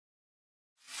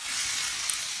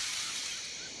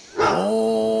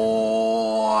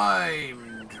Oh,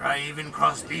 I'm driving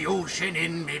across the ocean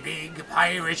in me big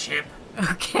pirate ship.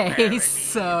 Okay,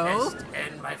 so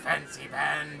and my fancy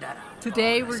bandana.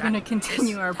 Today we're going to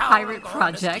continue our pirate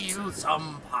project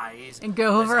and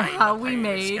go over how we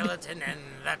made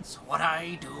that's what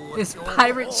I do. This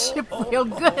pirate ship wheel.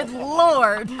 Good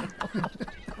lord!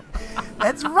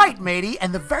 That's right, matey.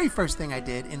 And the very first thing I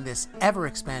did in this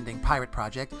ever-expanding pirate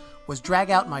project was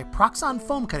drag out my Proxxon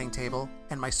foam cutting table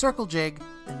and my circle jig,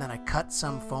 and then I cut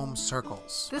some foam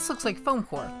circles. This looks like foam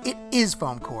core. It is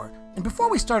foam core. And before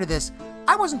we started this,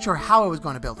 I wasn't sure how I was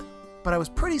going to build it, but I was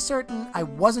pretty certain I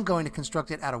wasn't going to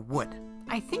construct it out of wood.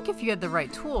 I think if you had the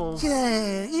right tools...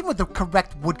 Yeah, even with the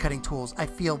correct wood cutting tools, I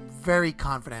feel very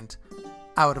confident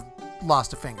I would have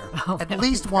lost a finger. Oh, At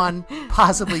least one,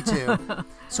 possibly two.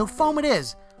 So foam it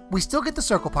is. We still get the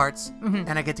circle parts,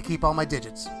 and I get to keep all my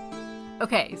digits.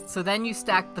 Okay, so then you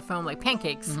stacked the foam like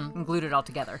pancakes and glued it all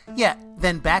together. Yeah,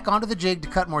 then back onto the jig to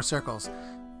cut more circles.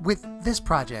 With this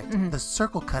project, the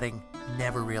circle cutting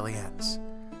never really ends.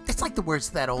 It's like the words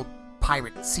to that old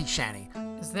pirate sea shanty.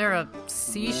 Is there a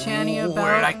sea shanty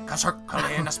about? Like a circle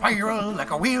in a spiral,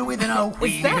 like a wheel within a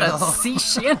wheel. Is that a sea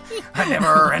shanty? A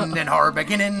never-ending or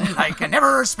beginning, like a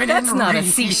never-spinning That's not a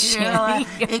reel. sea shanty.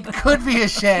 It could be a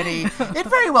shanty. It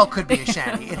very well could be a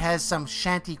shanty. It has some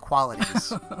shanty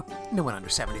qualities. No one under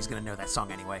 70 is going to know that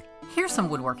song anyway. Here's some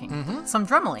woodworking. Some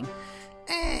dremeling.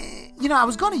 You know, I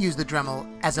was going to use the Dremel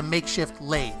as a makeshift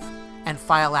lathe and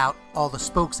file out all the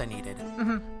spokes I needed.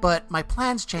 But my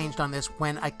plans changed on this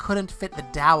when I couldn't fit the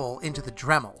dowel into the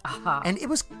Dremel. And it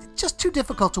was just too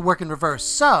difficult to work in reverse,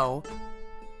 so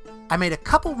I made a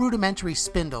couple rudimentary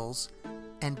spindles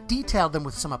and detailed them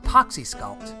with some Apoxie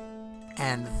Sculpt.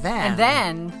 And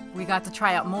then we got to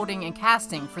try out molding and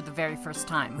casting for the very first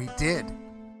time. We did.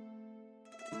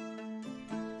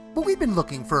 But we've been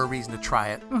looking for a reason to try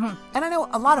it. And I know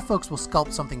a lot of folks will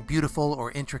sculpt something beautiful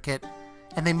or intricate,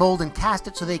 and they mold and cast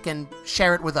it so they can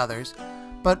share it with others.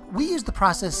 But we use the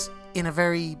process in a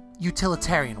very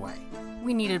utilitarian way.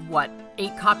 We needed, what,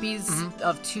 8 copies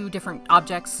of 2 different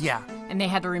objects? Yeah. And they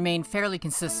had to remain fairly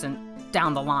consistent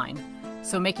down the line.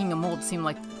 So making a mold seemed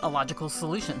like a logical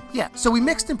solution. Yeah, so we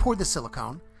mixed and poured the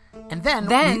silicone, and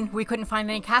then we couldn't find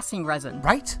any casting resin.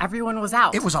 Right? Everyone was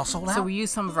out. It was all sold out. So we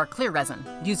used some of our clear resin,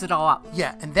 used it all up.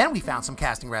 Yeah, and then we found some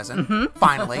casting resin,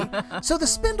 finally. So the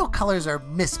spindle colors are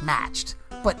mismatched.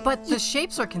 But the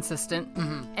shapes are consistent,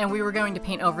 and we were going to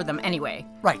paint over them anyway.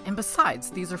 Right. And besides,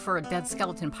 these are for a dead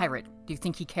skeleton pirate. Do you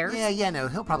think he cares? Yeah, no,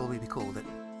 he'll probably be cool with it.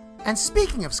 And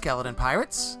speaking of skeleton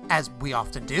pirates, as we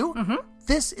often do,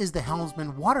 this is the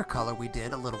Helmsman watercolor we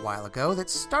did a little while ago that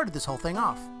started this whole thing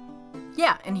off.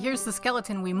 Yeah, and here's the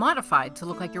skeleton we modified to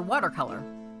look like your watercolor.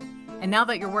 And now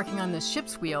that you're working on this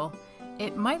ship's wheel,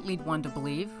 it might lead one to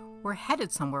believe we're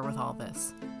headed somewhere with all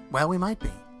this. Well, we might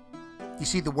be. You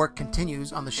see, the work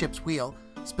continues on the ship's wheel,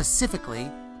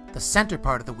 specifically the center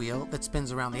part of the wheel that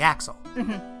spins around the axle.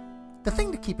 The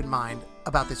thing to keep in mind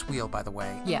about this wheel, by the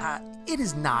way, it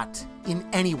is not in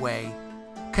any way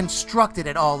constructed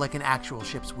at all like an actual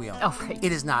ship's wheel. Oh, right.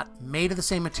 It is not made of the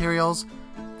same materials.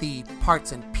 The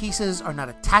parts and pieces are not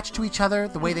attached to each other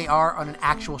the way they are on an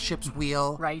actual ship's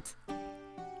wheel. Right.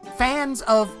 Fans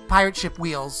of pirate ship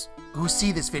wheels who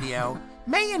see this video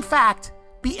may, in fact,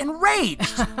 be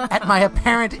enraged at my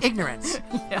apparent ignorance.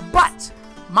 Yes. But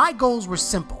my goals were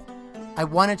simple. I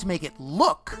wanted to make it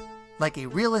look like a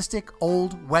realistic,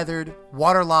 old, weathered,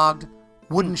 waterlogged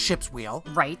wooden ship's wheel.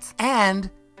 Right. And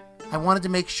I wanted to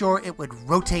make sure it would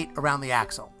rotate around the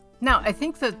axle. Now, I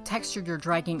think the texture you're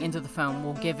dragging into the foam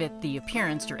will give it the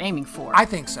appearance you're aiming for. I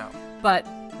think so. But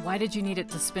why did you need it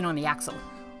to spin on the axle?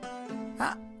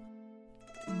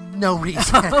 No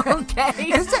reason. Okay.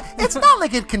 It's not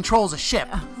like it controls a ship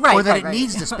or that it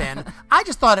needs to spin. I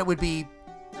just thought it would be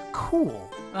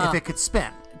cool if it could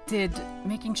spin. Did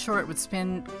making sure it would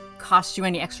spin cost you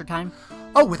any extra time?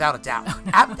 Oh, without a doubt.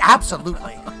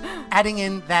 Absolutely. Adding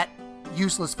in that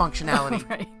useless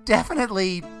functionality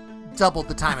definitely doubled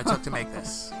the time it took to make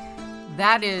this.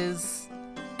 That is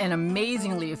an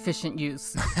amazingly efficient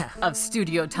use of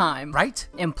studio time. Right?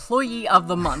 Employee of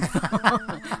the month.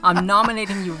 I'm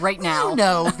nominating you right now. You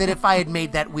know that if I had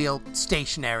made that wheel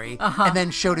stationary and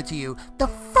then showed it to you, the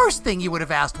first thing you would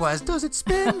have asked was, does it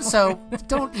spin? So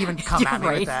don't even come at me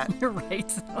with that. You're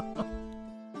right.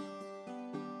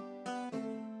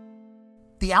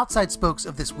 The outside spokes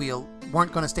of this wheel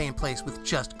weren't going to stay in place with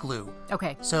just glue.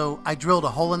 Okay. So I drilled a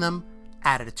hole in them,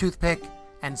 added a toothpick,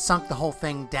 and sunk the whole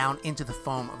thing down into the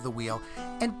foam of the wheel.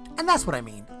 And that's what I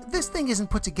mean. This thing isn't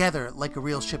put together like a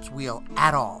real ship's wheel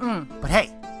at all. But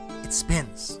hey, it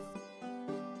spins.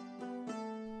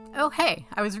 Oh, hey,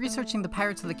 I was researching the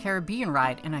Pirates of the Caribbean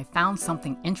ride and I found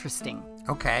something interesting.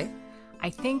 Okay.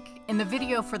 I think in the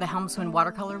video for the helmsman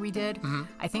watercolor we did,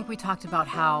 I think we talked about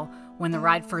how when the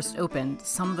ride first opened,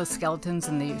 some of the skeletons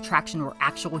in the attraction were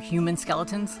actual human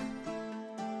skeletons.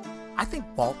 I think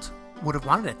Walt would have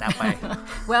wanted it that way.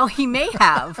 Well, he may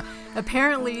have.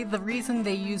 Apparently, the reason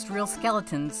they used real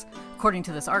skeletons, according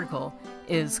to this article,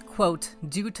 is, quote,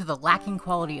 due to the lacking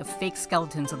quality of fake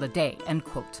skeletons of the day, end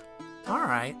quote. All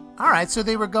right. So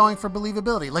they were going for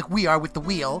believability, like we are with the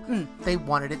wheel. They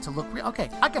wanted it to look real. Okay,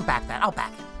 I can back that. I'll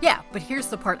back it. Yeah, but here's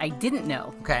the part I didn't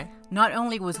know. Okay. Not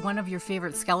only was one of your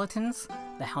favorite skeletons,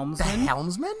 the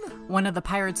helmsman, one of the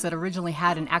pirates that originally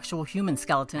had an actual human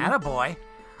skeleton. Attaboy.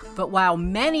 But while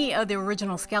many of the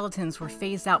original skeletons were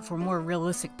phased out for more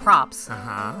realistic props,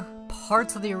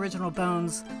 parts of the original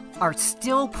bones are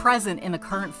still present in the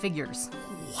current figures.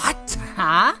 What?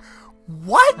 Huh?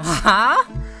 What? Huh?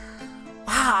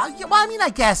 Wow. Yeah, well, I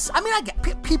guess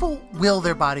people will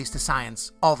their bodies to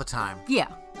science all the time. Yeah.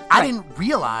 I didn't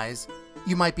realize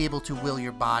you might be able to will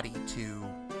your body to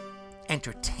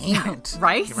entertainment.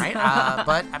 Right?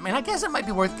 But, I guess it might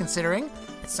be worth considering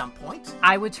at some point.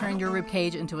 I would turn your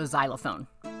ribcage into a xylophone.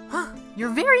 Huh? You're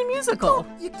very musical.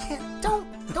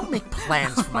 Don't make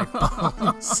plans for my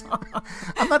bones.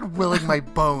 I'm not willing my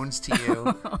bones to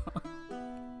you.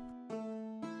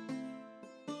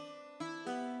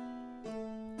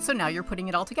 So now you're putting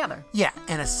it all together. Yeah,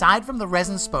 and aside from the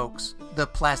resin spokes, the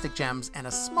plastic gems, and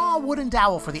a small wooden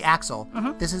dowel for the axle,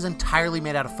 this is entirely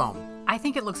made out of foam. I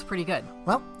think it looks pretty good.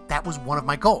 Well, that was one of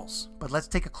my goals, but let's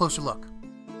take a closer look.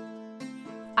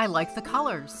 I like the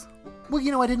colors. Well,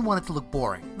 I didn't want it to look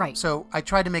boring. Right. So I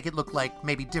tried to make it look like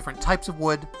maybe different types of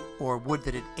wood, or wood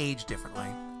that had aged differently.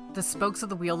 The spokes of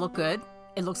the wheel look good.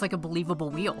 It looks like a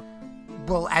believable wheel.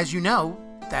 Well, as you know,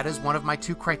 that is one of my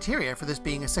 2 criteria for this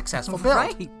being a successful build.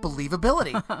 Right.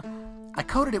 Believability. I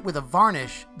coated it with a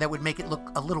varnish that would make it look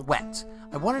a little wet.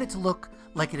 I wanted it to look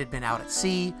like it had been out at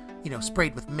sea,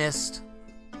 sprayed with mist.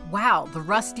 Wow, the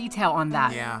rust detail on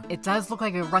that. Yeah. It does look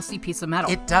like a rusty piece of metal.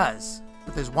 It does.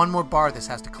 But there's one more bar this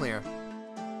has to clear.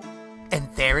 And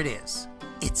there it is.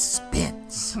 It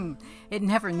spins. It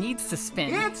never needs to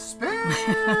spin. It spins!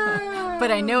 But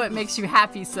I know it makes you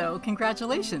happy, so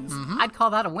congratulations. I'd call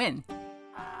that a win.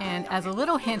 And as a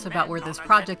little hint about where this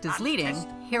project is leading,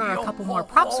 here are a couple more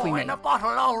props we made.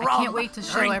 I can't wait to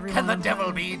show everyone. Can the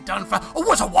devil be done for? Oh,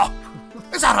 what's a what?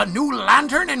 Is that a new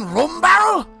lantern in rum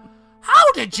barrel?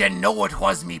 How did you know it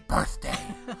was me birthday?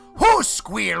 Who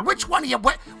squealed? Which one of you?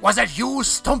 Was it you,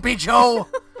 Stumpy Joe?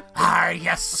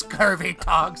 You scurvy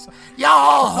togs. You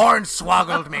all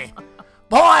hornswoggled me.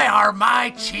 Boy, are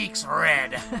my cheeks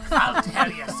red. I'll tell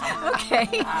you something.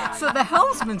 Okay, so the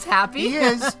helmsman's happy. He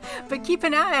is. But keep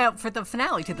an eye out for the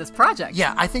finale to this project.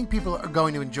 Yeah, I think people are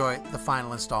going to enjoy the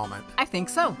final installment. I think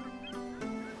so.